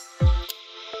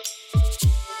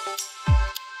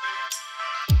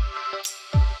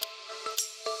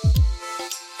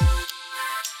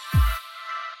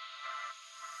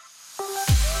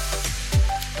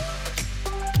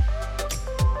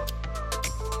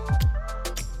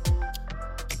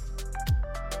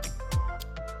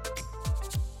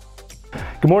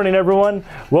Good morning, everyone.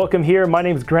 Welcome here. My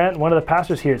name is Grant, one of the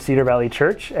pastors here at Cedar Valley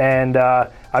Church, and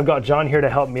I've got John here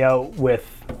to help me out with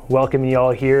welcoming you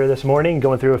all here this morning,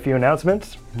 going through a few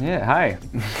announcements. Yeah, hi.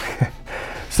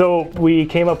 So we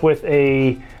came up with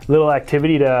a little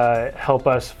activity to help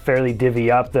us fairly divvy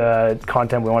up the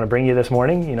content we want to bring you this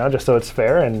morning, just so it's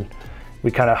fair, and we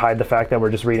kind of hide the fact that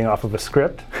we're just reading off of a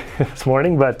script this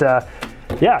morning, but a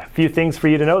few things for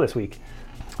you to know this week.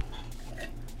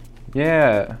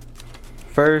 Yeah.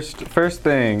 First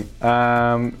thing,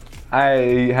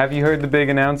 have you heard the big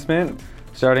announcement?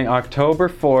 Starting October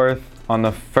 4th, on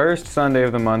the first Sunday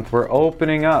of the month, we're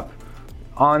opening up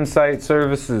on-site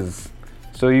services.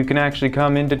 So you can actually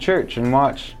come into church and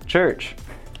watch church.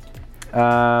 There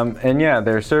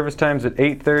are service times at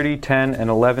 8:30, 10, and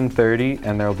 11:30,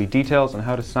 and there will be details on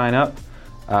how to sign up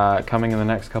coming in the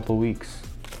next couple weeks.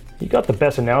 You got the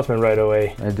best announcement right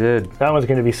away. I did. That one's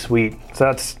going to be sweet.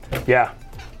 So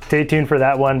stay tuned for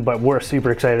that one, but we're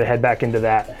super excited to head back into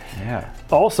that. Yeah.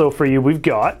 Also for you, we've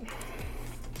got...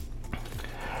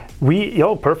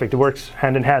 perfect, it works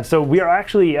hand in hand. So we are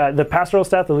actually, the pastoral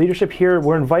staff, the leadership here,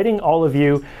 we're inviting all of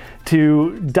you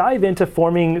to dive into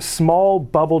forming small,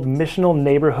 bubbled, missional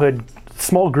neighborhood,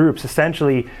 small groups,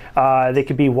 essentially. They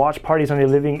could be watch parties in your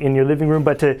living room,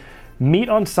 but to meet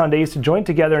on Sundays, to join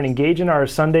together and engage in our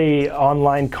Sunday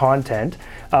online content,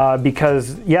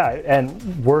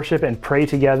 and worship and pray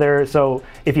together. So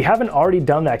if you haven't already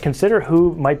done that, consider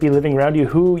who might be living around you,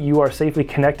 who you are safely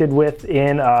connected with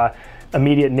in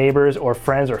immediate neighbors or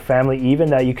friends or family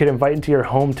even that you could invite into your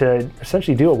home to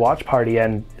essentially do a watch party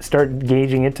and start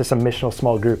engaging into some missional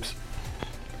small groups.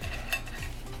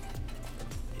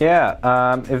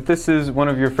 Yeah, if this is one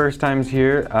of your first times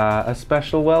here, a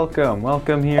special welcome.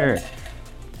 Welcome here.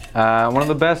 One of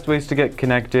the best ways to get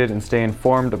connected and stay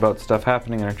informed about stuff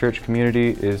happening in our church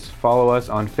community is follow us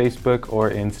on Facebook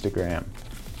or Instagram.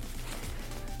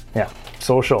 Yeah,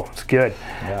 social, it's good.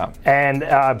 Yeah. And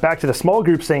back to the small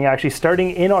groups thing, actually starting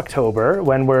in October,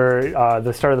 when we're,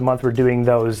 the start of the month, we're doing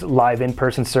those live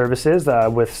in-person services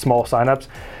with small signups.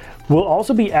 We'll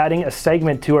also be adding a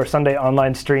segment to our Sunday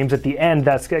online streams at the end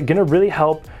that's going to really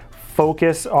help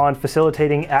focus on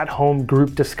facilitating at-home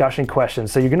group discussion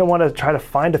questions. So you're going to want to try to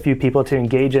find a few people to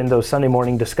engage in those Sunday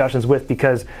morning discussions with,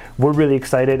 because we're really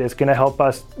excited. It's going to help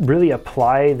us really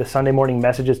apply the Sunday morning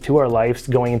messages to our lives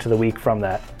going into the week from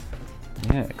that.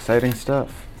 Yeah, exciting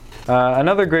stuff.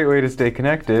 Another great way to stay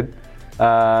connected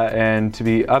and to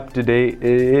be up to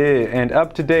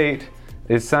date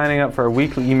is signing up for our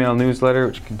weekly email newsletter,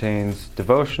 which contains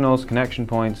devotionals, connection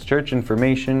points, church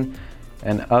information,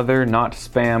 and other not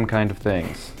spam kind of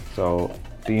things. So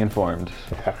be informed.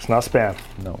 Yeah, it's not spam.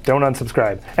 No. Don't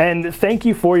unsubscribe. And thank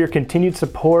you for your continued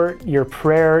support, your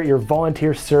prayer, your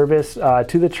volunteer service to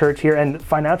the church here, and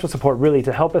financial support really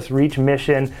to help us reach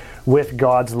mission with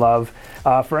God's love.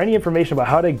 For any information about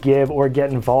how to give or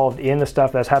get involved in the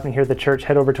stuff that's happening here at the church,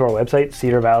 head over to our website,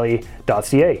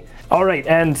 cedarvalley.ca. All right,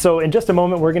 and so in just a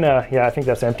moment, we're gonna, I think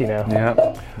that's empty now.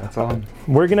 Yeah, that's on.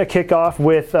 We're gonna kick off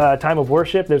with time of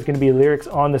worship. There's gonna be lyrics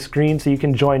on the screen so you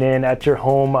can join in at your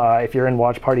home if you're in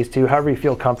watch parties too, however you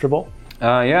feel comfortable.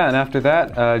 And after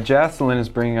that, Jocelyn is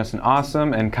bringing us an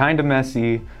awesome and kind of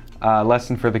messy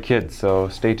lesson for the kids, so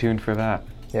stay tuned for that.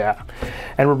 Yeah,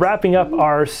 and we're wrapping up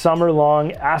our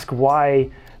summer-long Ask Why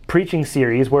preaching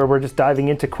series, where we're just diving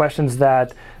into questions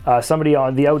that somebody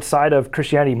on the outside of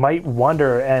Christianity might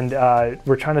wonder, and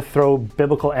we're trying to throw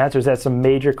biblical answers at some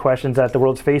major questions that the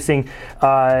world's facing.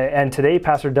 And today,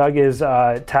 Pastor Doug is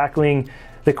tackling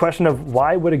the question of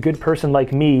why would a good person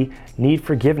like me need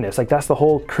forgiveness? Like, that's the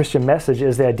whole Christian message,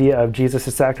 is the idea of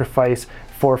Jesus' sacrifice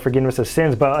for forgiveness of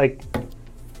sins. But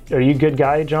are you a good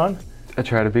guy, John? I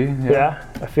try to be, Yeah,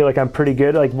 I feel like I'm pretty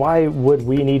good. Like, why would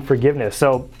we need forgiveness?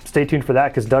 So stay tuned for that,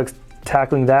 because Doug's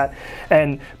tackling that.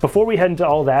 And before we head into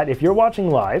all that, if you're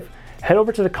watching live, head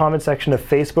over to the comment section of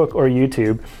Facebook or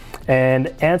YouTube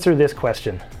and answer this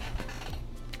question.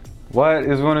 What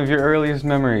is one of your earliest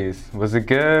memories? Was it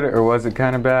good or was it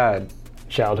kind of bad?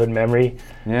 Childhood memory.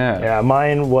 Yeah,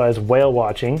 mine was whale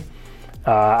watching.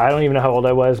 I don't even know how old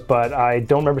I was, but I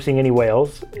don't remember seeing any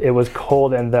whales. It was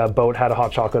cold and the boat had a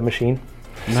hot chocolate machine.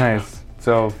 Nice.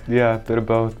 So, a bit of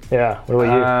both. Yeah, what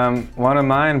about you? One of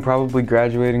mine, probably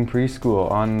graduating preschool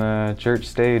on the church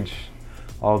stage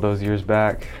all those years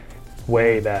back.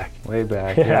 Way back. Way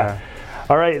back, yeah.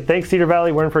 All right, thanks Cedar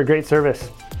Valley. We're in for a great service.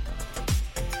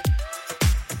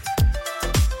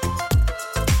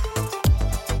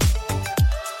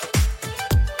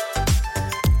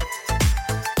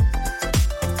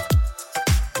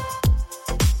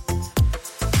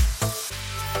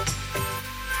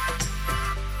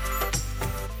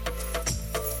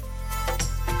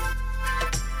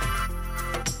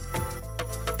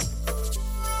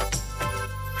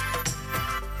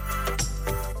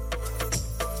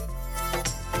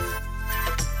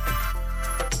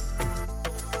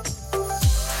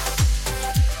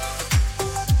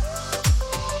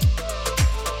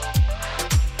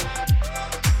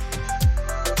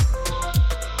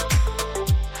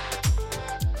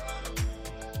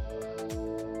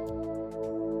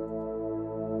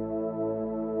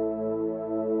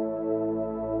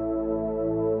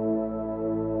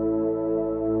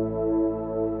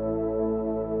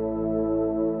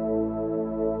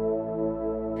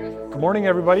 Morning,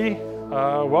 everybody.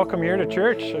 Welcome here to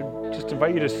church. I just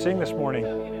invite you to sing this morning.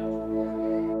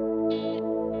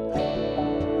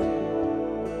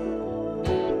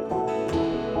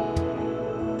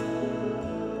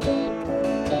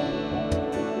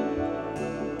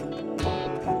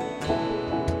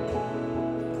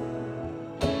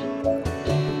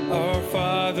 Our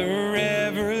Father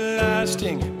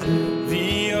everlasting,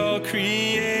 the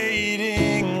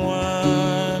all-creating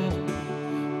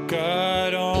one,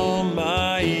 God Almighty,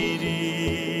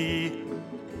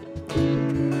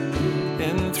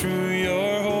 and through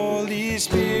your Holy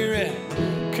Spirit,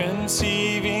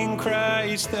 conceiving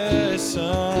Christ the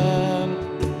Son,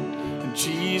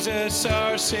 Jesus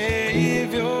our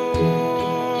Savior.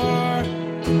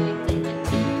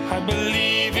 I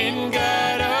believe in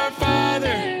God our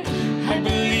Father, I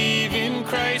believe in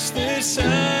Christ the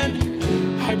Son,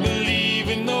 I believe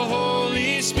in the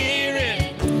Holy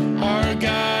Spirit, our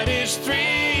God is three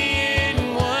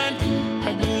in one.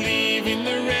 I believe in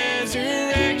the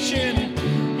resurrection,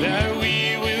 that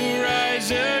we will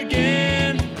rise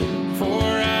again, for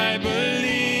I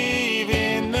believe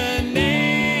in the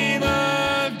name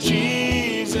of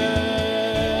Jesus.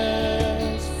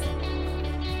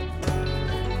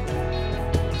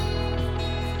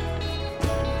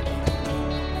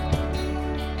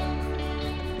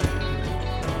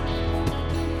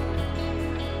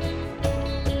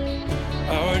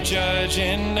 Our judge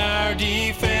and our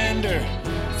defender,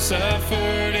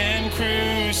 suffered and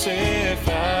crucified.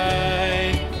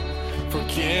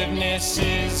 Forgiveness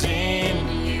is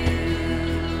in you.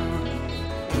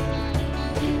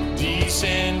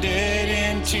 Descended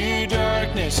into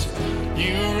darkness,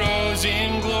 you rose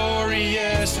in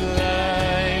glorious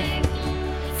life,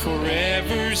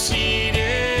 forever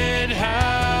seated high.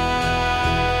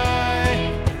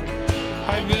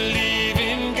 I believe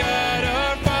in God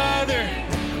our Father,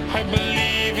 I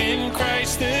believe in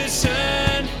Christ the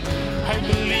Son, I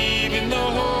believe in the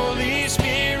Holy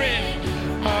Spirit,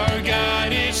 our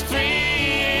God is three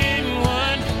in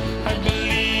one. I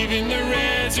believe in the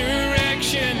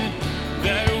resurrection,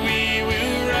 that we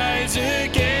will rise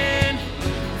again,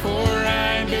 for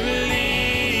I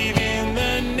believe in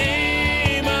the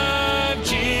name of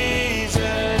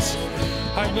Jesus.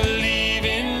 I believe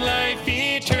in life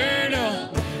eternal,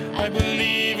 I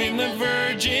believe in the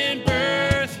virgin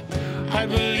birth, I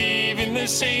believe in the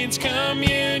saints'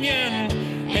 communion,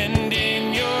 and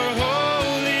in your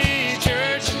holy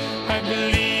church. I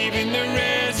believe in the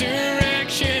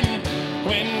resurrection,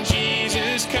 when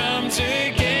Jesus comes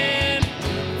again,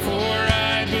 for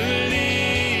I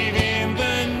believe in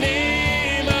the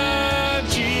name of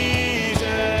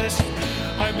Jesus.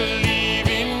 I believe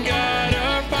in God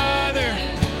our Father,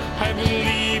 I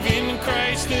believe in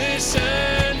Christ the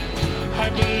Son, I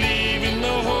believe in the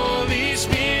Holy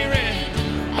Spirit,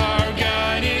 our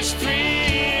God is three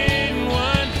in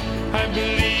one. I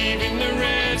believe in the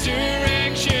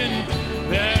resurrection,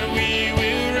 that we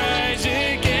will rise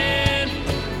again,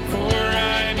 for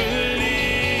I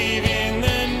believe in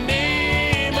the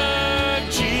name of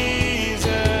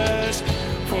Jesus,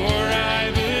 for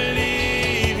I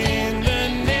believe in the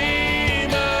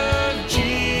name of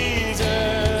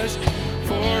Jesus,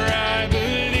 for I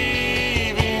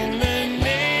believe in the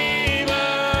name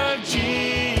of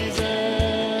Jesus.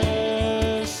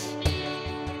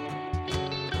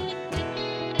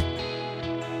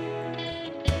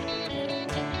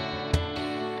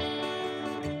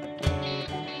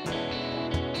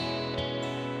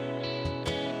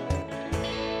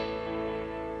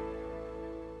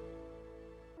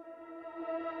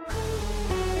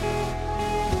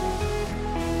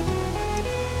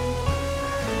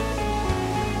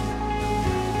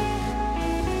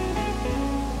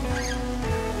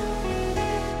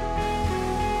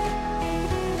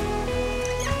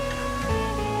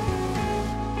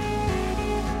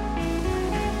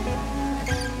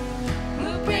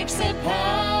 Who breaks the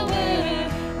power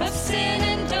of sin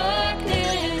and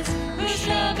darkness, whose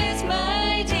love is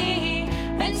mighty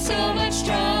and so much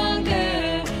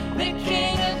stronger, the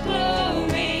King of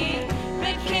glory,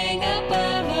 the King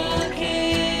above all kings,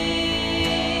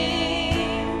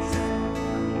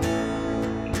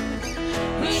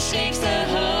 who shakes the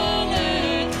whole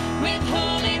earth with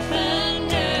holy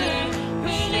thunder, who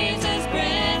leaves us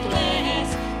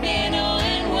breathless in awe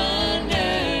and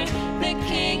wonder, the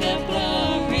King of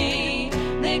glory,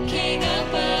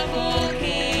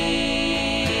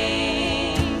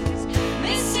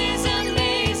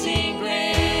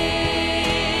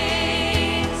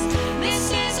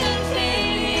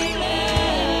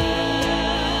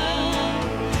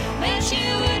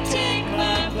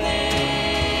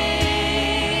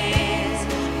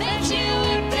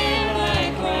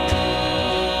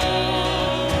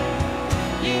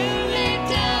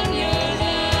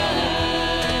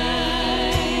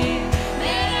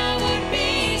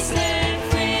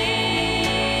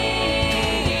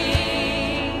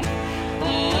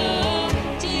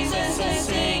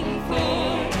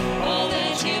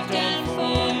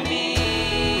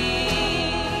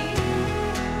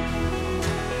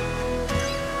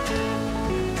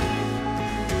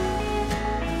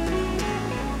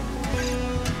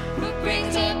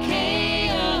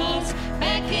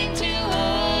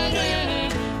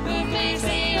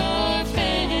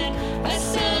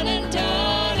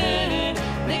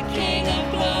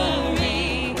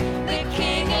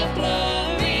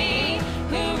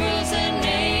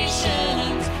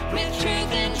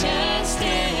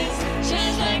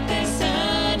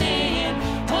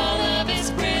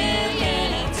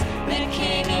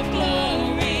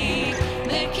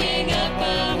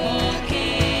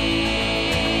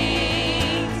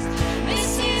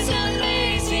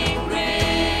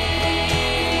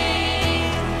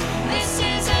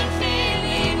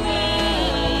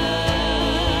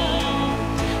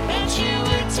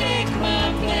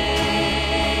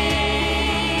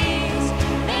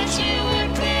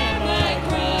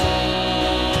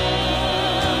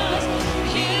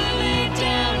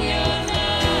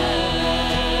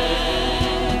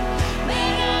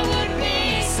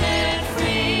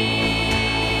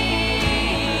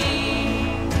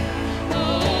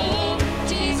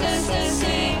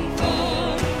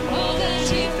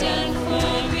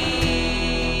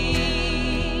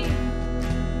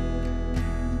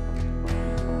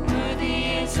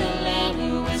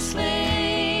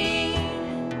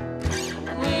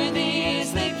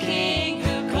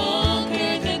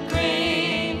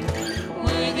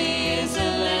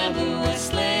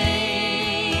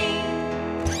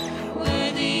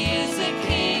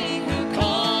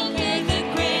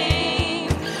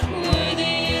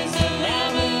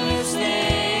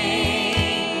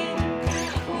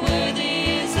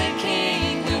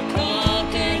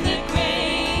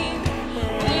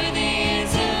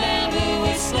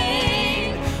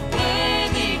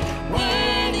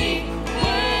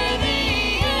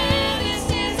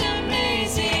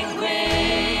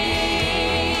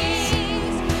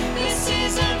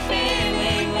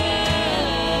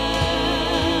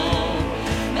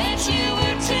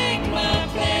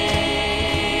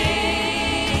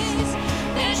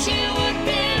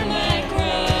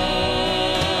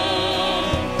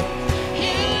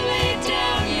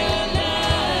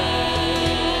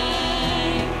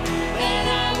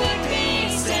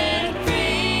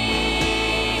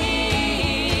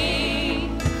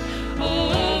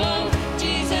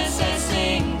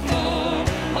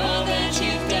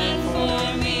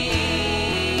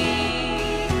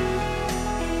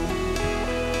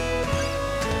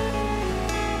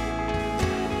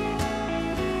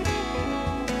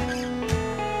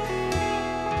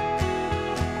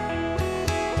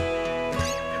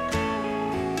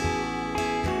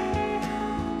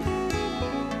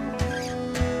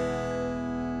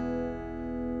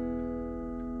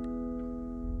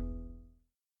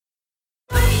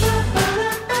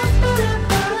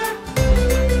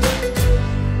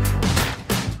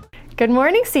 Good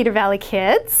morning, Cedar Valley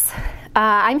kids.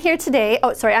 I'm here today,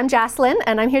 I'm Jocelyn,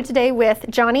 and I'm here today with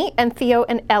Johnny and Theo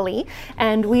and Ellie,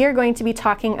 and we are going to be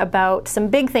talking about some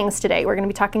big things today. We're going to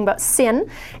be talking about sin,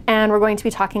 and we're going to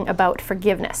be talking about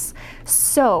forgiveness.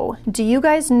 So, do you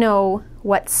guys know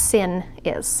what sin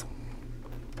is?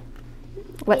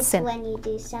 What's sin? When you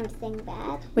do something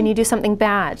bad. When you do something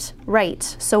bad, right.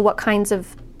 So what kinds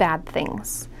of bad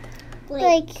things?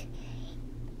 Like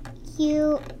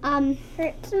you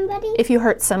hurt somebody. If you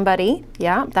hurt somebody,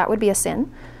 yeah, that would be a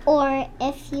sin. Or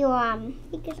if you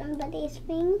take somebody's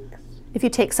things. If you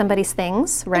take somebody's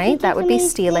things, right, that would be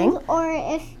stealing. Or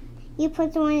if you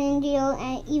put someone in jail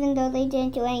and even though they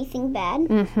didn't do anything bad.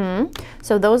 Mm-hmm.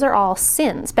 So those are all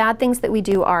sins. Bad things that we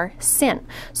do are sin.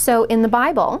 So in the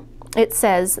Bible, it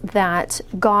says that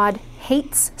God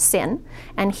hates sin,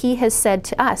 and he has said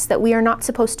to us that we are not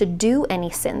supposed to do any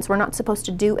sins. We're not supposed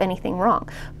to do anything wrong.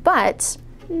 But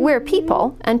we're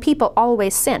people, and people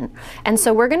always sin. And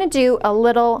so we're going to do a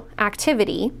little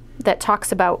activity that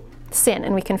talks about sin,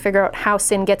 and we can figure out how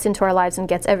sin gets into our lives and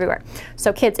gets everywhere.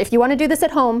 So kids, if you want to do this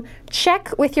at home,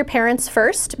 check with your parents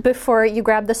first before you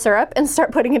grab the syrup and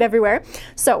start putting it everywhere.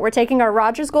 So we're taking our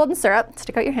Rogers Golden Syrup.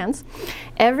 Stick out your hands.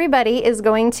 Everybody is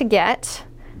going to get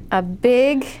a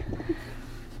big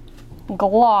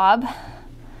glob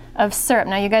of syrup.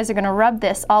 Now you guys are going to rub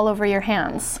this all over your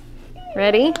hands.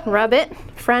 Ready? Rub it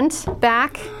front,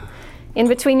 back, in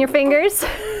between your fingers.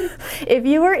 If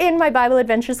you were in my Bible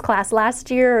Adventures class last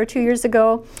year or 2 years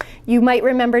ago, you might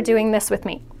remember doing this with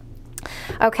me.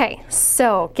 Okay,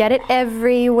 so get it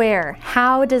everywhere.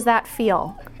 How does that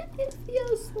feel? It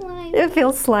feels slimy. It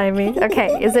feels slimy.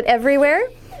 Okay, is it everywhere?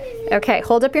 Okay,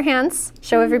 hold up your hands.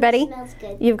 Show everybody. It smells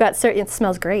good. You've got syrup. It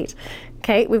smells great.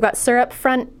 Okay, we've got syrup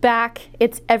front, back.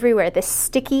 It's everywhere. This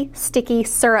sticky, sticky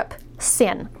syrup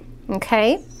sin.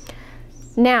 Okay?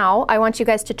 Now, I want you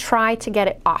guys to try to get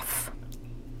it off.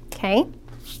 Okay?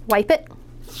 Wipe it.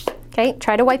 Okay,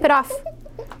 try to wipe it off.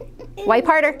 Wipe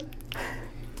harder.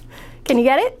 Can you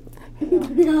get it?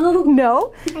 No.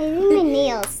 No? I use my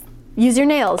nails. Use your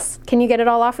nails. Can you get it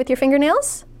all off with your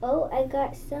fingernails? Oh, I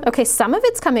got some. Okay, some of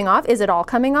it's coming off. Is it all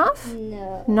coming off?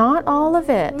 No. Not all of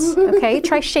it. Okay,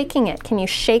 try shaking it. Can you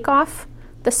shake off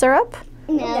the syrup?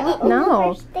 No.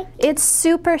 No. Super sticky. It's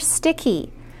super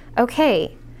sticky.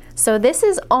 Okay, so this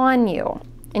is on you,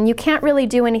 and you can't really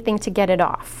do anything to get it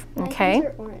off, okay? My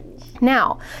hands are orange.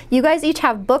 Now, you guys each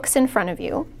have books in front of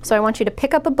you, so I want you to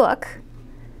pick up a book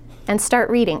and start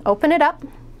reading. Open it up.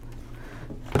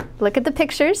 Look at the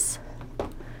pictures.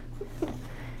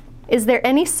 Is there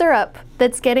any syrup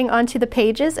that's getting onto the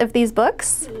pages of these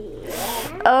books?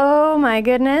 Yeah. Oh my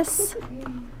goodness.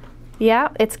 Yeah,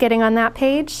 it's getting on that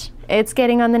page. It's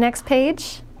getting on the next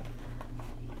page.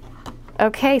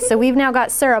 Okay, so we've now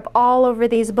got syrup all over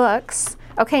these books.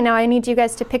 Okay, now I need you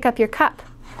guys to pick up your cup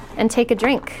and take a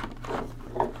drink.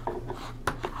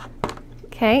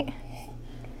 Okay.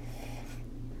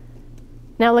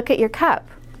 Now look at your cup.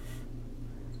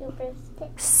 Super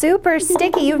sticky. Super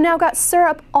sticky. You've now got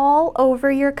syrup all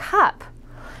over your cup.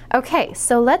 Okay,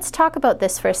 so let's talk about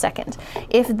this for a second.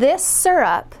 If this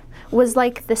syrup was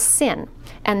like the sin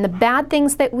and the bad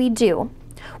things that we do,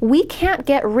 we can't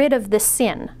get rid of the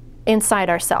sin inside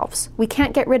ourselves. We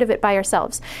can't get rid of it by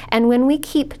ourselves. And when we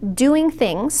keep doing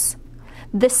things,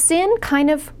 the sin kind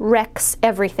of wrecks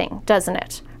everything, doesn't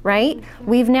it? Right?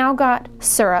 We've now got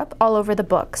syrup all over the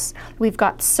books. We've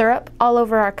got syrup all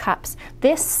over our cups.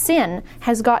 This sin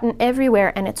has gotten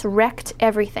everywhere and it's wrecked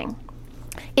everything.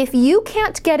 If you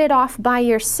can't get it off by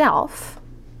yourself,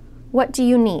 what do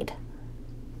you need?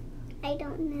 I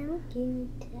don't know. You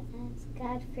need to ask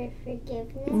God for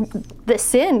forgiveness. The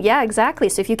sin, yeah, exactly.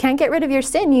 So if you can't get rid of your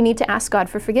sin, you need to ask God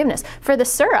for forgiveness. For the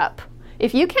syrup,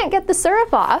 if you can't get the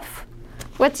syrup off,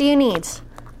 what do you need?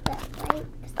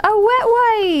 A wet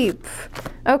wipe.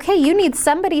 Okay, you need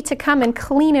somebody to come and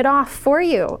clean it off for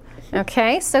you.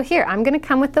 Okay, so here, I'm going to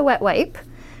come with the wet wipe,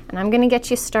 and I'm going to get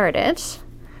you started.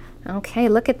 Okay,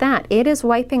 look at that. It is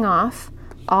wiping off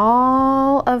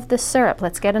all of the syrup.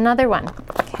 Let's get another one.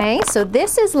 Okay, so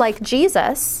this is like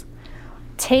Jesus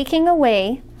taking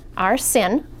away our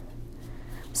sin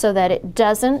so that it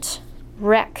doesn't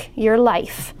wreck your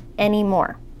life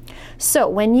anymore. So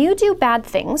when you do bad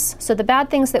things, so the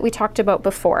bad things that we talked about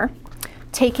before,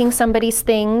 taking somebody's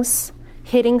things,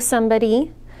 hitting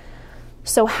somebody,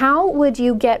 so how would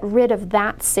you get rid of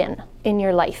that sin in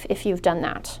your life if you've done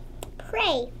that?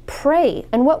 Pray. Pray.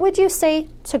 And what would you say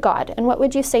to God? And what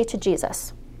would you say to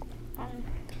Jesus?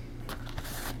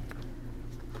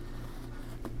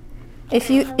 If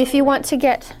you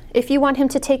want him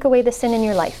to take away the sin in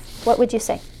your life, what would you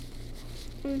say?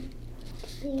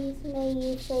 Please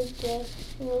Will you forgive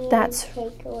me That's-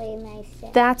 and take away my sin?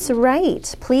 That's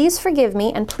right. Please forgive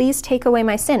me and please take away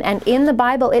my sin. And in the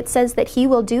Bible, it says that he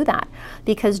will do that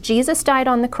because Jesus died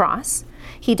on the cross.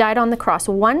 He died on the cross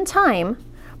one time,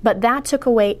 but that took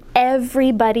away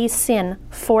everybody's sin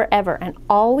forever. And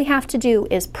all we have to do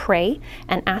is pray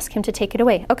and ask him to take it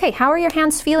away. Okay, how are your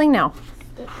hands feeling now?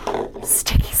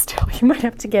 Sticky still. You might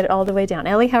have to get it all the way down.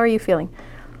 Ellie, how are you feeling?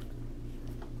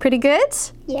 Pretty good?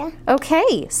 Yeah.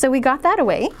 Okay, so we got that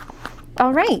away.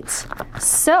 All right.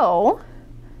 So,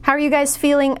 how are you guys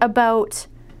feeling about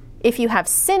if you have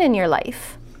sin in your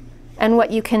life and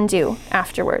what you can do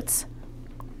afterwards?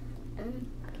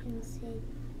 Can say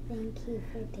thank you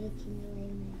for taking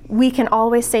away my sin. We can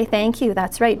always say thank you.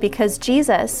 That's right, because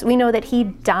Jesus, we know that he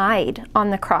died on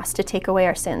the cross to take away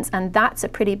our sins, and that's a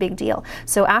pretty big deal.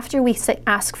 So after we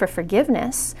ask for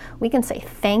forgiveness, we can say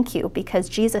thank you because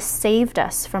Jesus saved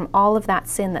us from all of that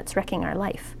sin that's wrecking our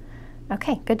life.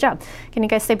 Okay, good job. Can you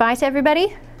guys say bye to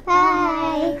everybody?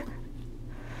 Bye.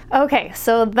 Okay,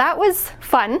 so that was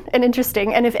fun and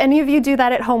interesting. And if any of you do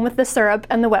that at home with the syrup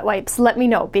and the wet wipes, let me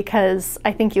know because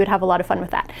I think you would have a lot of fun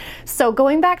with that. So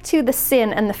going back to the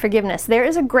sin and the forgiveness, there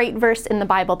is a great verse in the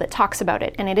Bible that talks about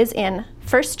it, and it is in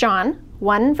 1 John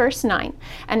 1 verse 9.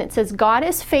 And it says, God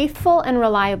is faithful and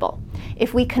reliable.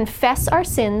 If we confess our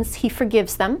sins, he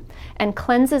forgives them and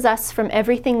cleanses us from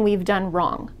everything we've done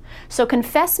wrong. So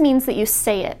confess means that you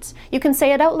say it. You can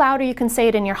say it out loud or you can say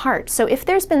it in your heart. So if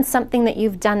there's been something that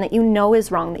you've done that you know is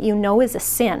wrong, that you know is a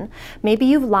sin, maybe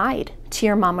you've lied to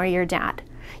your mom or your dad.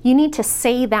 You need to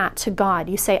say that to God.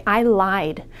 You say, I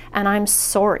lied and I'm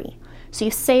sorry. So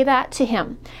you say that to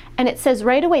him. And it says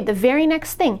right away, the very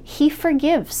next thing, he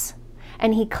forgives.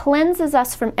 And he cleanses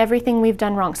us from everything we've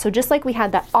done wrong. So just like we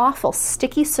had that awful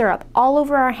sticky syrup all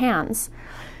over our hands,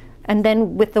 and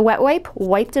then with the wet wipe,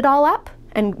 wiped it all up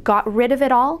and got rid of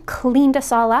it all, cleaned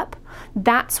us all up,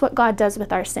 that's what God does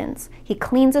with our sins. He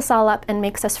cleans us all up and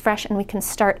makes us fresh, and we can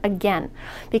start again.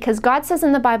 Because God says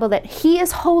in the Bible that he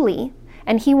is holy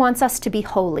and he wants us to be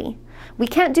holy. We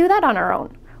can't do that on our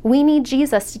own. We need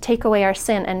Jesus to take away our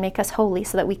sin and make us holy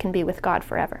so that we can be with God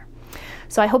forever.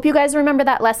 So I hope you guys remember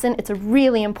that lesson. It's a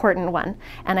really important one,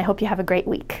 and I hope you have a great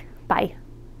week. Bye.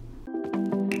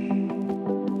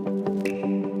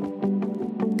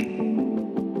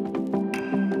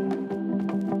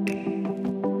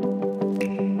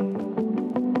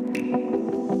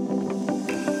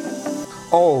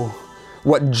 Oh,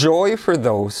 what joy for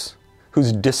those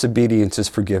whose disobedience is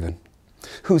forgiven,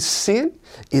 whose sin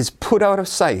is put out of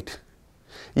sight.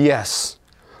 Yes,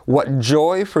 what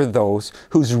joy for those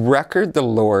whose record the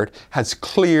Lord has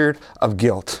cleared of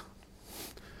guilt.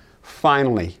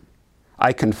 Finally,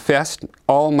 I confessed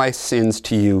all my sins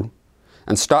to you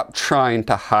and stopped trying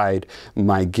to hide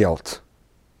my guilt.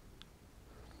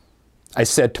 I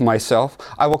said to myself,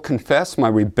 I will confess my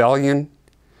rebellion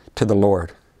to the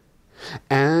Lord.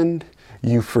 And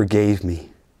you forgave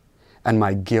me, and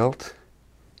my guilt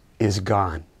is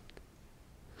gone.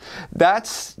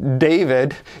 That's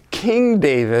David, King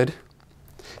David,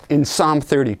 in Psalm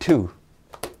 32.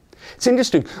 It's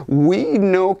interesting. We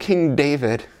know King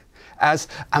David as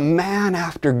a man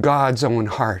after God's own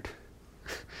heart.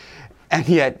 And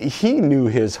yet he knew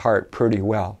his heart pretty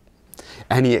well.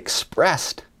 And he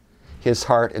expressed his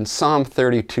heart in Psalm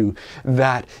 32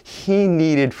 that he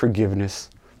needed forgiveness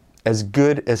as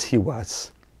good as he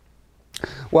was.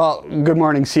 Well, good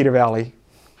morning, Cedar Valley.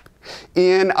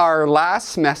 In our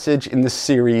last message in the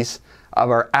series of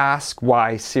our Ask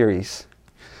Why series,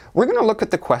 we're going to look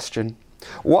at the question,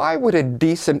 why would a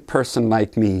decent person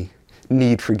like me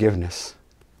need forgiveness?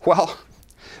 Well,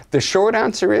 the short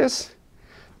answer is,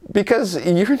 because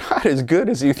you're not as good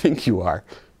as you think you are.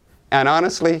 And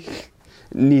honestly,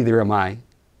 neither am I.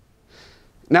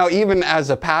 Now, even as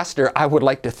a pastor, I would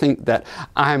like to think that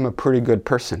I'm a pretty good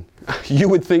person. You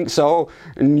would think so,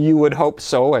 and you would hope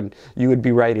so, and you would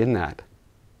be right in that.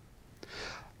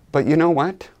 But you know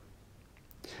what?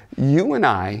 You and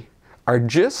I are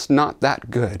just not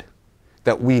that good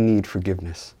that we need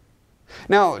forgiveness.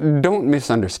 Now, don't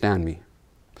misunderstand me.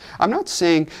 I'm not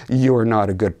saying you're not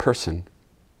a good person,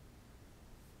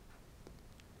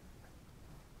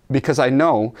 because I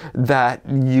know that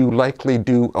you likely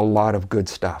do a lot of good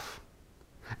stuff.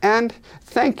 And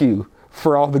thank you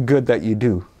for all the good that you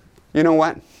do. You know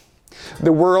what?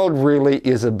 The world really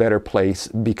is a better place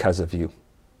because of you.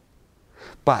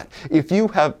 But if you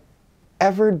have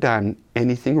ever done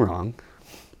anything wrong,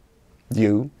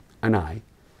 you and I,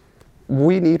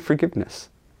 we need forgiveness.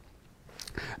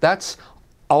 That's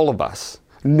all of us.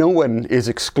 No one is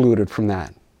excluded from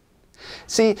that.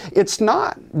 See, it's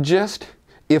not just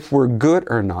if we're good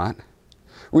or not.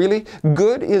 Really,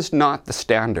 good is not the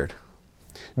standard.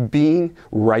 Being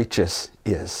righteous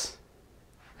is.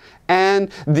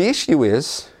 And the issue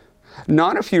is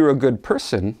not if you're a good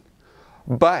person,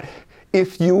 but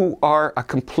if you are a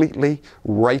completely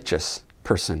righteous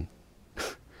person.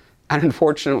 And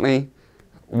unfortunately,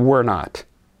 we're not.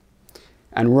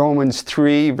 And Romans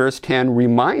 3 verse 10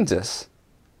 reminds us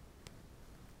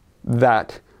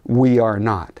that we are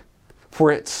not.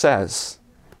 For it says,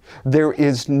 there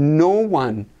is no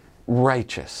one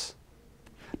righteous,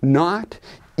 not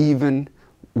even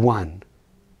one.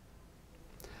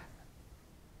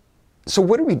 So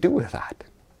what do we do with that?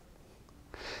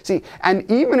 See, and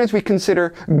even as we consider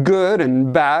good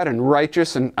and bad and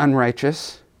righteous and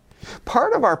unrighteous,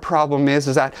 part of our problem is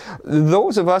that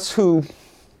those of us who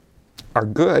are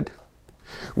good,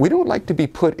 we don't like to be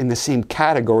put in the same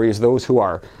category as those who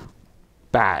are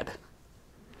bad.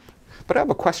 But I have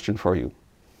a question for you.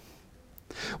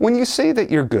 When you say that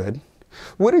you're good,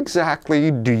 what exactly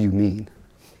do you mean?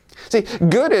 See,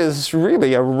 good is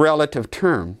really a relative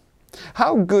term.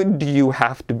 How good do you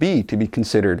have to be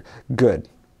considered good?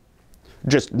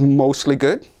 Just mostly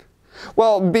good?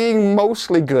 Well, being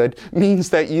mostly good means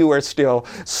that you are still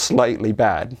slightly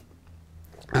bad.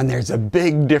 And there's a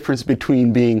big difference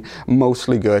between being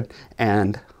mostly good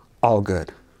and all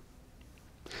good.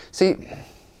 See,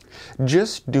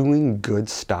 just doing good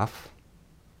stuff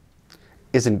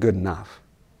isn't good enough.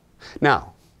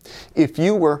 Now, if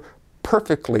you were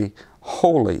perfectly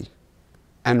holy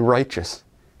and righteous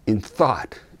in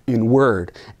thought, in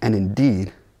word, and in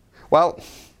deed, well,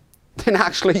 then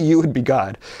actually you would be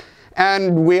God.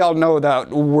 And we all know that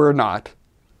we're not.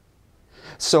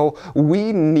 So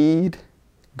we need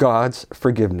God's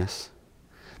forgiveness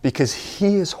because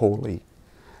He is holy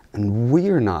and we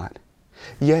are not.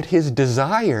 Yet His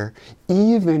desire,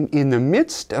 even in the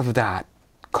midst of that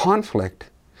conflict,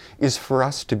 is for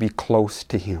us to be close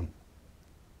to Him.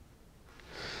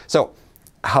 So,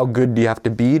 how good do you have to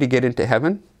be to get into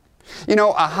heaven?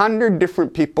 100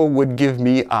 different people would give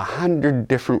me 100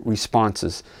 different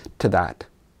responses to that.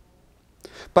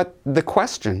 But the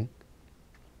question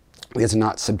is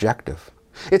not subjective.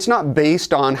 It's not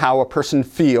based on how a person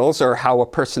feels or how a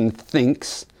person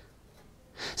thinks.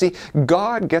 See,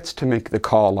 God gets to make the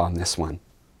call on this one.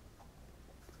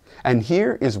 And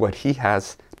here is what He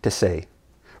has to say.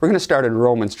 We're going to start in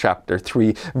Romans chapter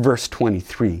 3, verse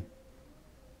 23.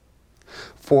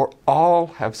 For all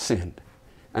have sinned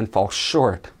and fall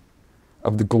short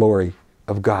of the glory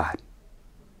of God.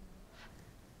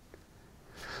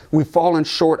 We've fallen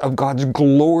short of God's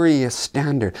glorious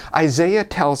standard. Isaiah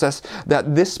tells us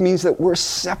that this means that we're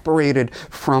separated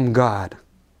from God.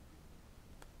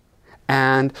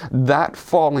 And that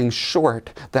falling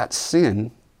short, that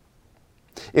sin,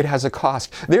 it has a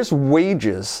cost. There's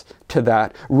wages to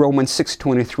that. Romans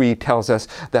 6:23 tells us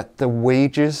that the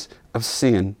wages of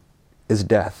sin is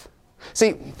death.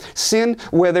 See, sin,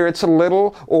 whether it's a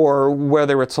little or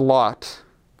whether it's a lot,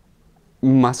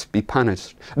 must be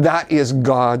punished. That is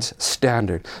God's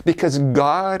standard because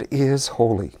God is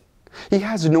holy. He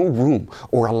has no room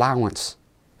or allowance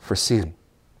for sin.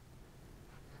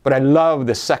 But I love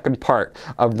the second part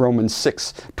of Romans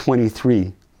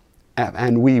 6:23,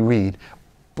 and we read,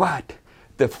 but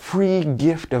the free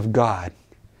gift of God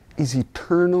is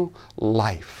eternal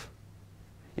life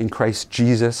in Christ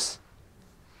Jesus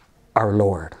our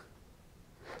Lord.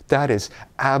 That is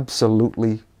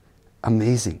absolutely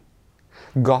amazing.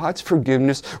 God's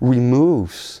forgiveness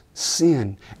removes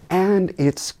sin and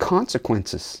its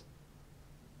consequences.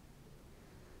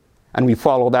 And we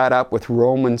follow that up with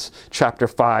Romans chapter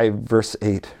 5, verse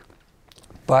 8.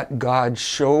 But God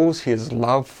shows His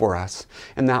love for us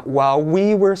in that while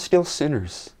we were still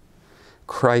sinners,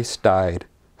 Christ died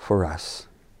for us.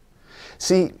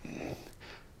 See,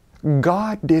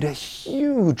 God did a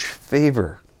huge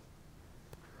favor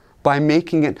by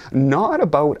making it not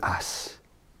about us,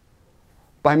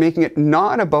 by making it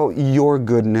not about your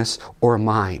goodness or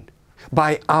mine,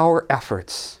 by our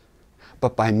efforts,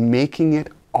 but by making it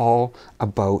all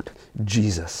about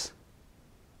Jesus.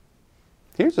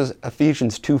 Here's what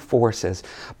Ephesians 2:4 says,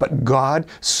 but God,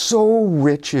 so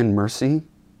rich in mercy,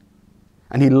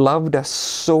 and He loved us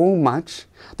so much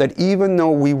that even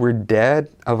though we were dead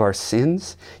of our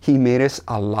sins, He made us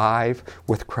alive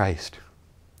with Christ.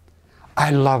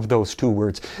 I love those two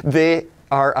words. They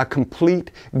are a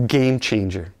complete game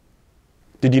changer.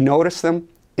 Did you notice them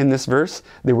in this verse?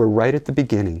 They were right at the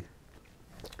beginning.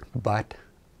 But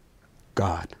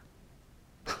God.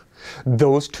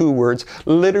 Those two words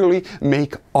literally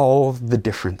make all the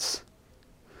difference.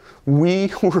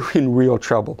 We were in real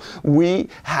trouble. We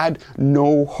had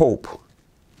no hope.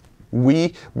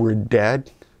 We were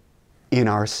dead in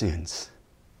our sins,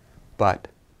 but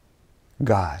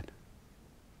God.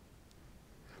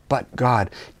 But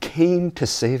God came to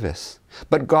save us.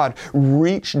 But God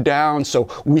reached down so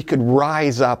we could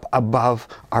rise up above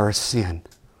our sin.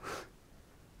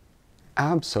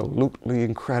 Absolutely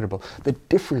incredible. The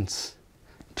difference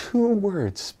 2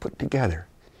 words put together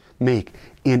make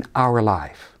in our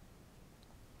life.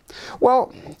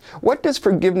 Well, what does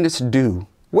forgiveness do?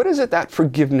 What is it that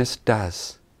forgiveness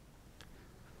does?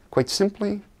 Quite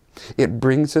simply, it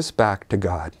brings us back to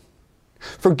God.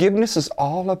 Forgiveness is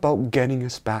all about getting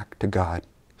us back to God.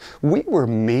 We were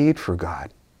made for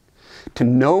God, to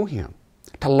know Him,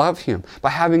 to love Him, by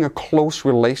having a close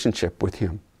relationship with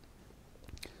Him.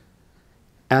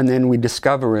 And then we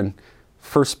discover in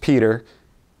 1 Peter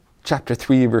chapter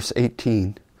 3, verse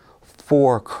 18,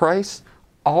 for Christ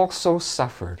also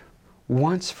suffered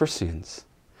once for sins,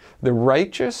 the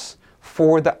righteous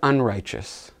for the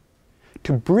unrighteous,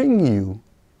 to bring you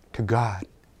to God.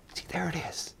 See, there it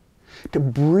is. To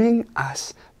bring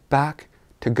us back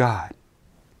to God.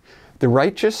 The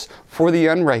righteous for the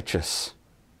unrighteous.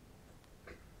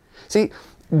 See,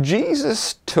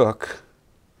 Jesus took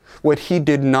what He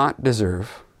did not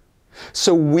deserve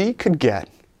so we could get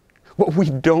what we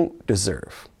don't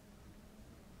deserve,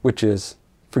 which is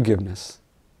forgiveness.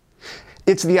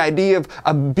 It's the idea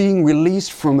of being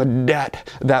released from a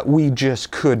debt that we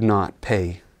just could not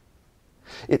pay.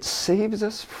 It saves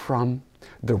us from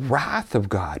the wrath of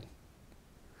God.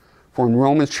 For in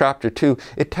Romans chapter 2,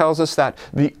 it tells us that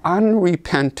the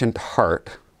unrepentant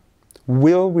heart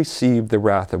will receive the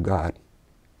wrath of God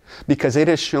because it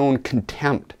has shown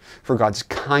contempt for God's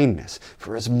kindness,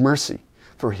 for His mercy,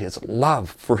 for His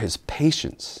love, for His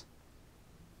patience.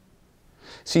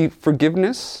 See,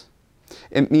 forgiveness,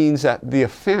 it means that the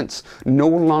offense no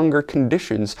longer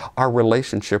conditions our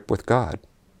relationship with God.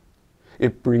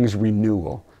 It brings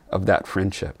renewal of that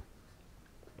friendship.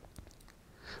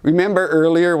 Remember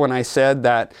earlier when I said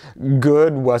that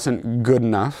good wasn't good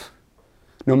enough?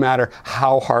 No matter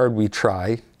how hard we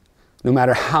try, no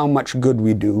matter how much good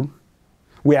we do,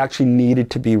 we actually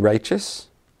needed to be righteous?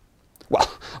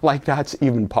 Well, like that's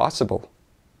even possible.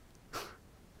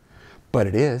 But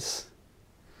it is.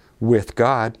 With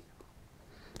God.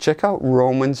 Check out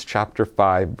Romans chapter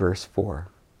 5, verse 4.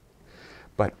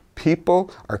 But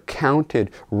people are counted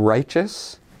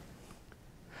righteous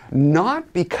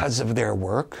not because of their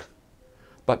work,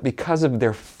 but because of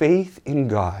their faith in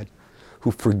God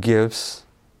who forgives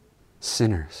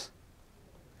sinners.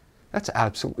 That's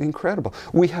absolutely incredible.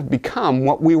 We have become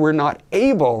what we were not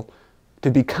able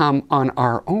to become on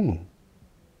our own.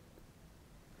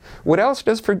 What else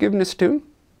does forgiveness do?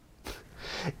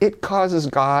 It causes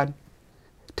God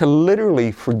to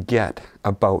literally forget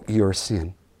about your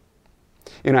sin.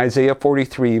 In Isaiah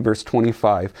 43, verse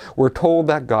 25, we're told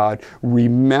that God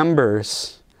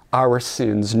remembers our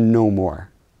sins no more.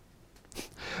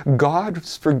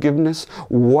 God's forgiveness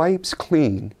wipes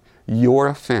clean your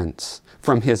offense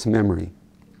from His memory.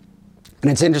 And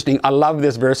it's interesting, I love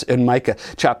this verse in Micah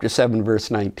chapter 7,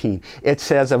 verse 19. It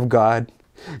says of God,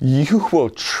 you will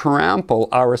trample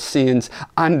our sins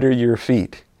under your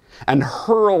feet and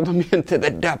hurl them into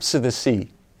the depths of the sea.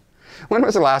 When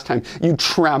was the last time you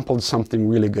trampled something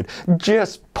really good?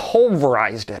 Just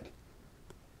pulverized it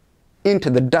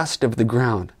into the dust of the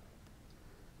ground.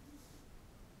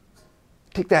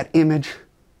 Take that image,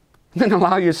 then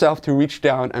allow yourself to reach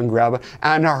down and grab it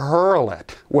and hurl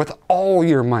it with all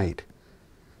your might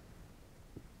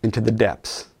into the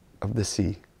depths of the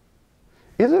sea.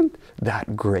 Isn't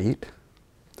that great?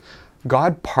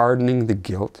 God pardoning the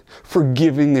guilt,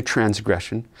 forgiving the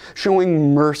transgression,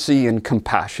 showing mercy and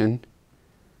compassion,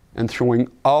 and throwing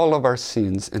all of our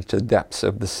sins into the depths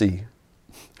of the sea.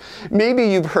 Maybe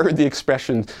you've heard the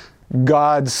expression,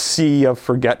 God's sea of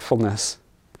forgetfulness.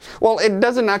 Well, it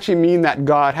doesn't actually mean that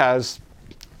God has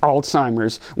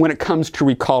Alzheimer's when it comes to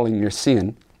recalling your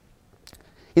sin.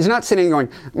 He's not sitting going,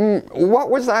 what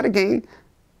was that again?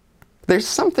 There's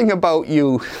something about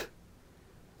you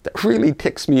that really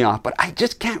ticks me off, but I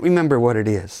just can't remember what it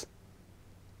is.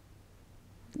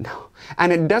 No.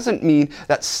 And it doesn't mean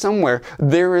that somewhere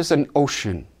there is an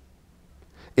ocean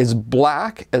as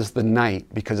black as the night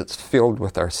because it's filled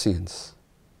with our sins.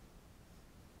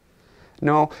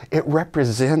 No, it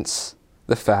represents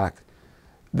the fact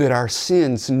that our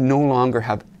sins no longer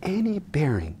have any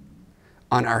bearing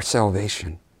on our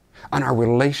salvation, on our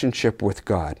relationship with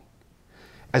God.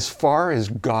 As far as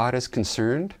God is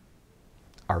concerned,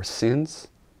 our sins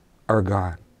are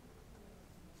gone.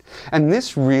 And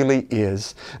this really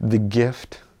is the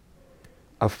gift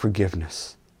of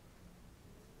forgiveness.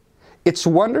 It's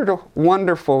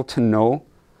wonderful to know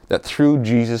that through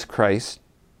Jesus Christ,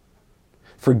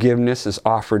 forgiveness is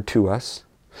offered to us.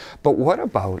 But what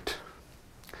about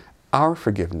our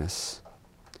forgiveness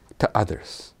to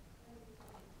others?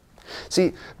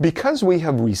 See, because we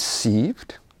have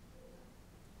received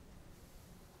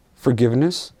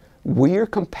forgiveness, we are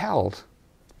compelled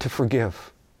to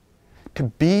forgive, to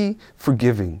be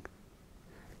forgiving.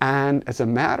 And as a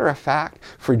matter of fact,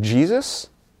 for Jesus,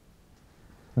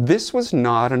 this was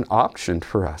not an option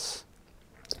for us.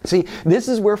 See, this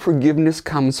is where forgiveness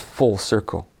comes full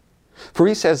circle. For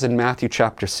he says in Matthew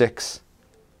chapter 6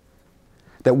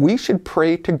 that we should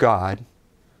pray to God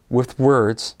with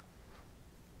words,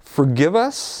 forgive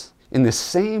us in the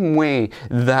same way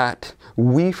that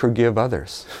we forgive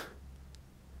others.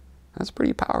 That's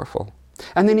pretty powerful.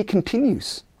 And then he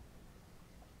continues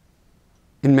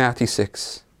in Matthew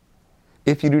 6,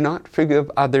 if you do not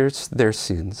forgive others their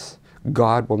sins,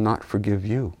 God will not forgive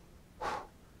you.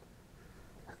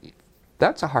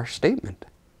 That's a harsh statement.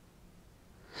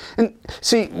 And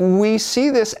see, we see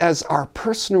this as our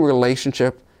personal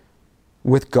relationship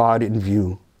with God in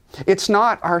view. It's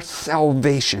not our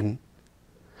salvation,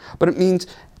 but it means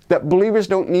that believers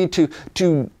don't need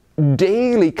to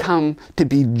daily come to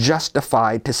be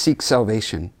justified to seek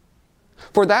salvation.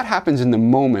 For that happens in the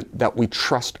moment that we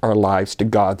trust our lives to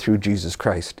God through Jesus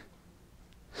Christ.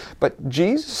 But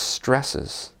Jesus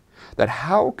stresses that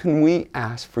how can we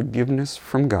ask forgiveness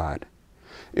from God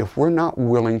if we're not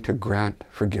willing to grant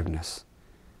forgiveness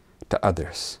to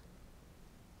others?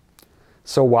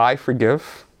 So why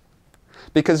forgive?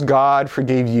 Because God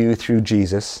forgave you through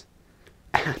Jesus,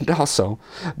 and also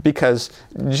because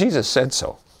Jesus said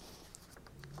so.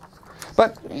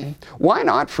 But why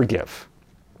not forgive?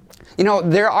 You know,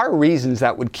 there are reasons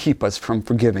that would keep us from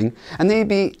forgiving, and they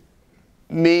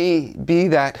may be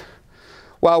that,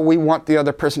 well, we want the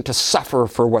other person to suffer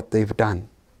for what they've done.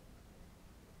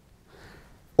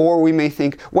 Or we may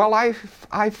think, well,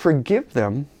 I forgive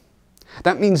them.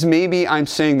 That means maybe I'm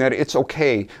saying that it's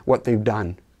okay what they've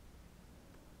done.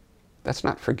 That's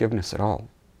not forgiveness at all.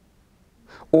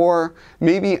 Or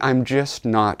maybe I'm just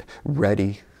not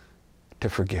ready to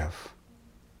forgive.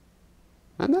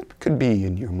 And that could be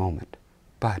in your moment.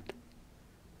 But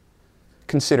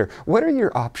consider, what are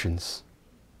your options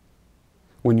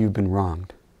when you've been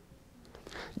wronged?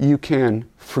 You can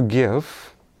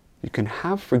forgive, you can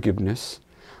have forgiveness,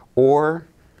 or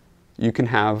you can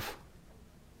have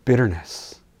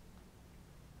bitterness.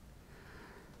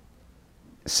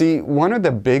 See, one of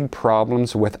the big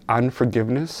problems with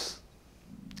unforgiveness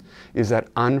is that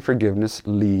unforgiveness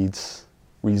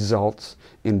results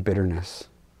in bitterness.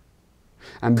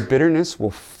 And bitterness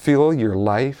will fill your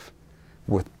life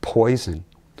with poison.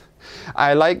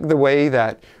 I like the way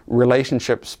that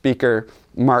relationship speaker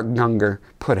Mark Gungor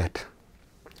put it.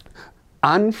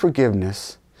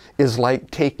 Unforgiveness is like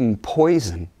taking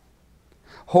poison,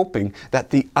 hoping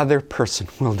that the other person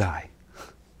will die.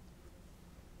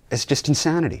 It's just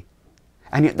insanity.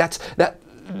 And yet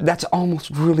that's almost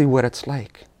really what it's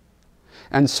like.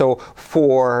 And so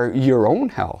for your own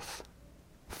health,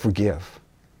 forgive.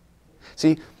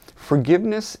 See,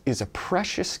 forgiveness is a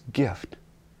precious gift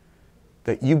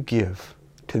that you give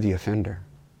to the offender.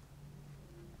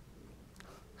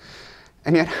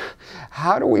 And yet,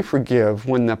 how do we forgive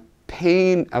when the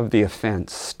pain of the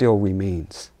offense still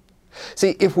remains?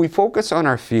 See, if we focus on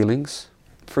our feelings,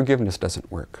 forgiveness doesn't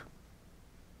work.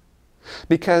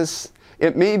 Because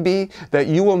it may be that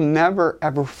you will never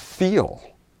ever feel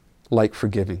like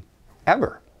forgiving,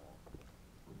 ever.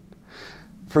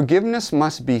 Forgiveness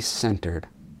must be centered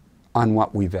on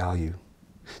what we value.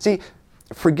 See,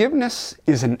 forgiveness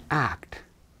is an act.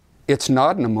 It's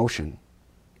not an emotion.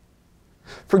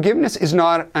 Forgiveness is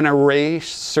not an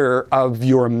eraser of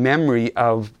your memory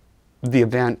of the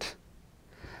event.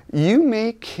 You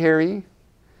may carry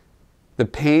the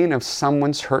pain of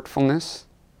someone's hurtfulness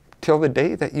till the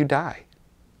day that you die.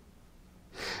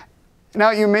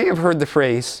 Now, you may have heard the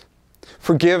phrase,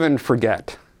 forgive and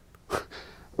forget.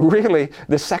 Really,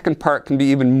 the second part can be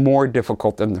even more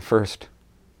difficult than the first.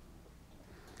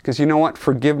 Because you know what?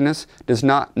 Forgiveness does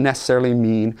not necessarily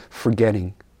mean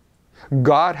forgetting.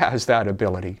 God has that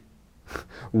ability.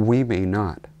 We may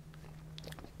not.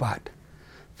 But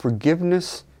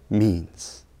forgiveness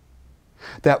means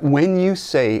that when you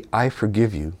say, I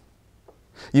forgive you,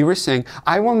 you are saying,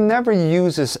 I will never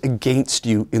use this against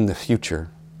you in the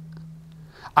future.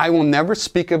 I will never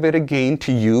speak of it again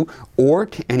to you or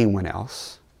to anyone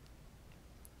else.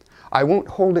 I won't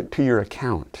hold it to your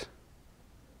account.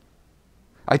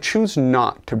 I choose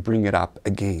not to bring it up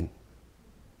again.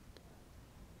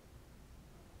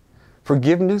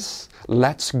 Forgiveness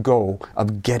lets go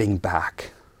of getting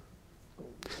back.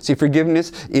 See,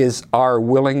 forgiveness is our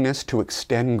willingness to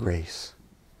extend grace,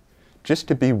 just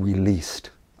to be released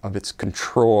of its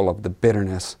control of the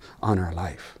bitterness on our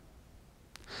life.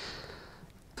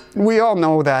 We all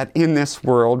know that in this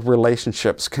world,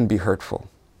 relationships can be hurtful,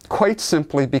 quite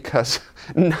simply because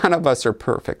none of us are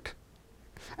perfect.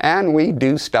 And we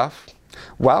do stuff,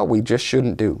 well, we just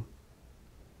shouldn't do.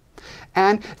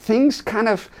 And things kind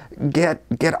of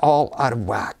get all out of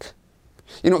whack.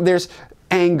 You know, there's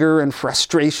anger and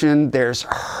frustration, there's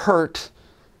hurt,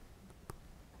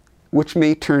 which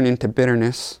may turn into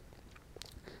bitterness.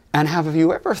 And have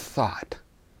you ever thought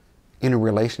in a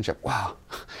relationship, wow,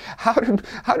 how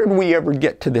did we ever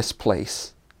get to this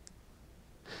place?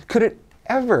 Could it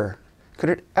ever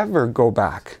go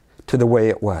back to the way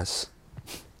it was?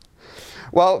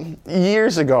 Well,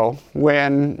 years ago,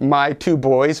 when my two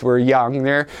boys were young,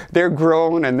 they're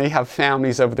grown and they have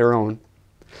families of their own.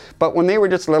 But when they were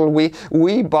just little,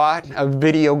 we bought a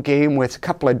video game with a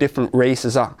couple of different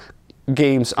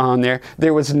games on there.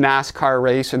 There was a NASCAR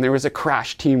race and there was a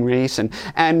Crash Team race,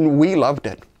 and we loved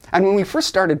it. And when we first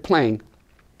started playing,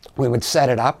 we would set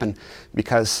it up, and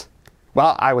because,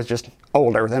 well, I was just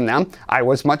older than them, I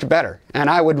was much better. And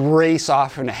I would race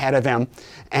off and ahead of them,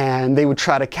 and they would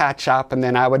try to catch up, and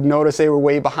then I would notice they were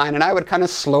way behind, and I would kind of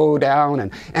slow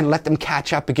down and let them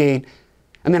catch up again.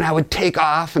 And then I would take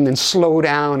off and then slow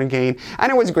down again.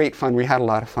 And it was great fun. We had a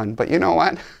lot of fun. But you know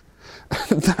what?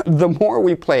 The more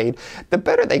we played, the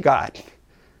better they got.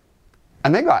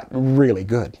 And they got really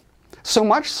good. So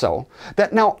much so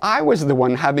that now I was the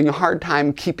one having a hard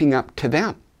time keeping up to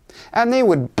them. And they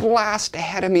would blast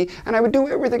ahead of me, and I would do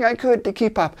everything I could to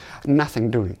keep up. Nothing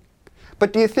doing.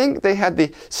 But do you think they had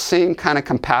the same kind of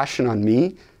compassion on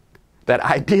me that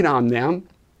I did on them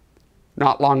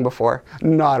not long before?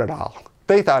 Not at all.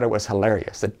 They thought it was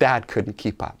hilarious that Dad couldn't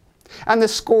keep up. And the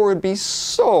score would be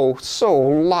so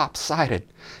lopsided,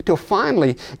 till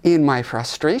finally, in my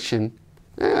frustration,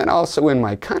 and also in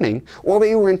my cunning, while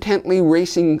they were intently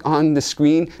racing on the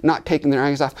screen, not taking their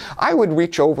eyes off, I would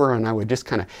reach over and I would just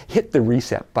kind of hit the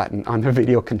reset button on the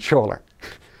video controller.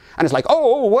 And it's like,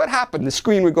 oh, what happened? The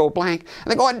screen would go blank.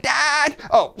 And they go, Dad!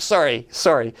 Oh, sorry.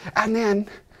 And then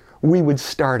we would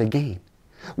start again.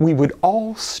 We would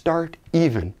all start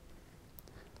even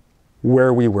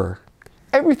where we were.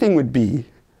 Everything would be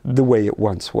the way it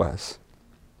once was.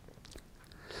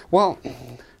 Well,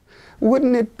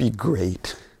 wouldn't it be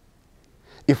great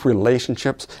if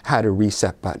relationships had a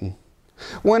reset button?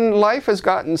 When life has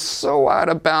gotten so out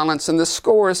of balance and the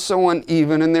score is so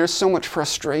uneven and there's so much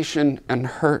frustration and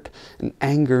hurt and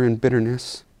anger and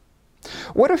bitterness,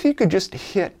 what if you could just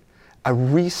hit a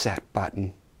reset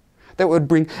button that would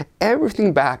bring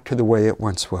everything back to the way it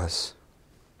once was?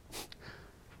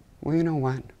 Well, you know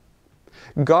what?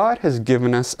 God has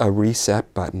given us a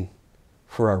reset button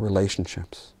for our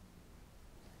relationships.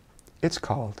 It's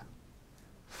called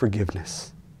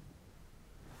forgiveness.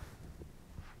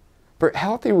 For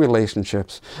healthy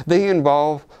relationships, they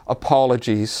involve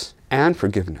apologies and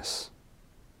forgiveness.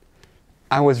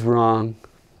 I was wrong.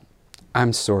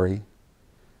 I'm sorry.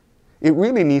 It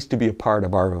really needs to be a part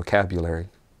of our vocabulary.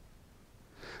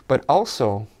 But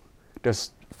also,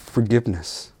 does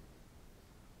forgiveness.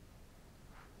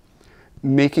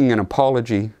 Making an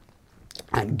apology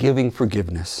and giving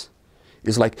forgiveness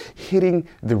is like hitting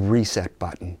the reset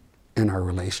button in our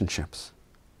relationships.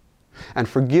 And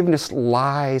forgiveness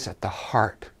lies at the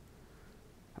heart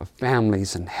of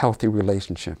families and healthy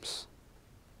relationships.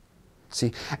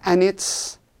 See, and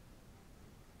it's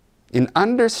in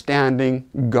understanding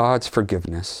God's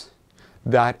forgiveness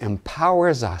that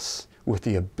empowers us with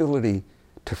the ability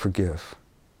to forgive.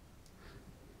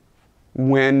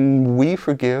 When we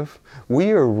forgive,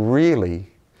 we are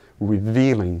really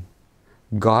revealing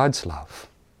God's love.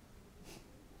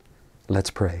 Let's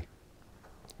pray.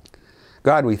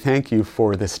 God, we thank you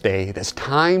for this day, this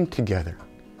time together,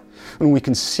 when we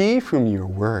can see from your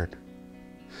word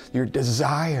your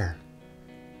desire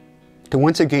to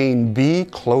once again be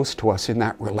close to us in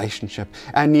that relationship.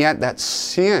 And yet that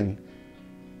sin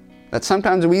that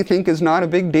sometimes we think is not a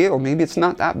big deal, maybe it's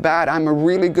not that bad, I'm a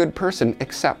really good person,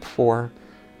 except for,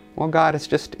 well, God, it's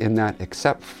just in that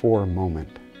except for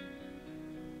moment.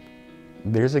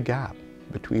 There's a gap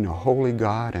between a holy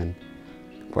God and,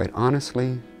 quite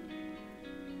honestly,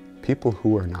 people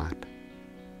who are not.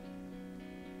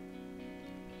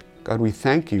 God, we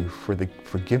thank you for the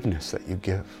forgiveness that you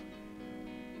give.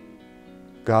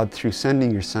 God, through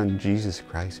sending your Son, Jesus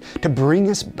Christ, to bring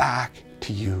us back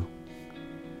to you.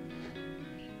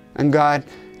 And God,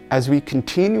 as we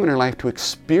continue in our life to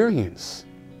experience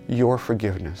your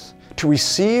forgiveness, to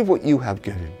receive what you have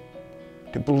given,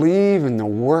 to believe in the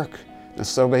work the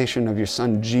salvation of your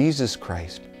Son, Jesus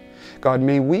Christ. God,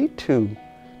 may we too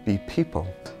be people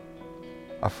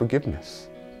of forgiveness.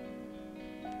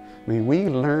 May we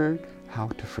learn how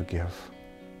to forgive.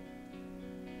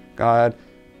 God,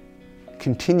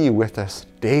 continue with us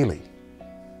daily.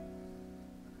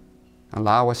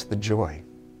 Allow us the joy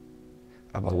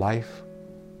of a life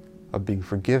of being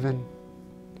forgiven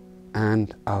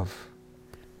and of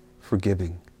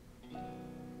forgiving.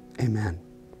 Amen.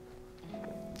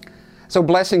 So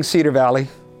blessing Cedar Valley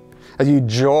as you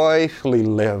joyfully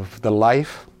live the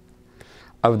life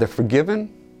of the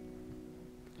forgiven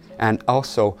and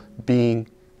also being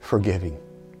forgiving.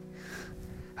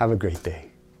 Have a great day.